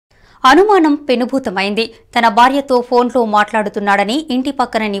అనుమానం పెనుభూతమైంది. తన భార్యతో ఫోన్లో మాట్లాడుతున్నాడని ఇంటి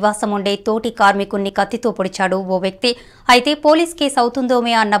పక్కన నివాసం ఉండే తోటి కార్మికుణ్ణి కత్తితో పొడిచాడు ఓ వ్యక్తి. అయితే పోలీస్ కేసు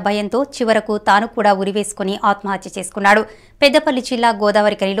అవుతుందోమే అన్న భయంతో చివరకు తాను కూడా ఉరివేసుకుని ఆత్మహత్య చేసుకున్నాడు. పెద్దపల్లి జిల్లా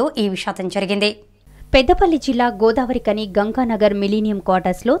గోదావరికనిలో ఈ విషాదం జరిగింది. పెద్దపల్లి జిల్లా గోదావరికని గంగానగర్ మిలీనియం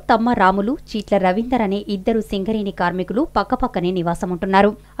క్వార్టర్స్లో తమ్మ రాములు, చీట్ల రవీందర్ అనే ఇద్దరు సింగరేణి కార్మికులు పక్కపక్కనే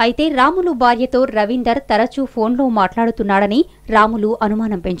నివాసముంటున్నారు. అయితే రాములు భార్యతో రవీందర్ తరచూ ఫోన్లో మాట్లాడుతున్నాడని రాములు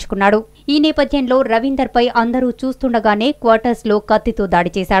అనుమానం పెంచుకున్నాడు. ఈ నేపథ్యంలో రవీందర్పై అందరూ చూస్తుండగానే క్వార్టర్స్లో కత్తితో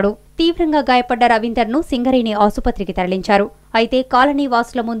దాడి చేశాడు. తీవ్రంగా గాయపడ్డ రవీందర్ను సింగరేణి ఆసుపత్రికి తరలించారు. అయితే కాలనీ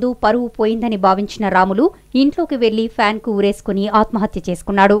వాసుల ముందు పరువు పోయిందని భావించిన రాములు ఇంట్లోకి వెళ్లి ఫ్యాన్కు ఊరేసుకుని ఆత్మహత్య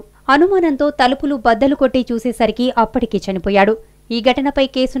చేసుకున్నాడు. అనుమానంతో తలుపులు బద్దలు కొట్టి చూసేసరికి అప్పటికి చనిపోయాడు. ఈ ఘటనపై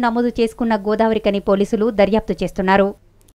కేసు నమోదు చేసుకున్న గోదావరికని పోలీసులు దర్యాప్తు చేస్తున్నారు.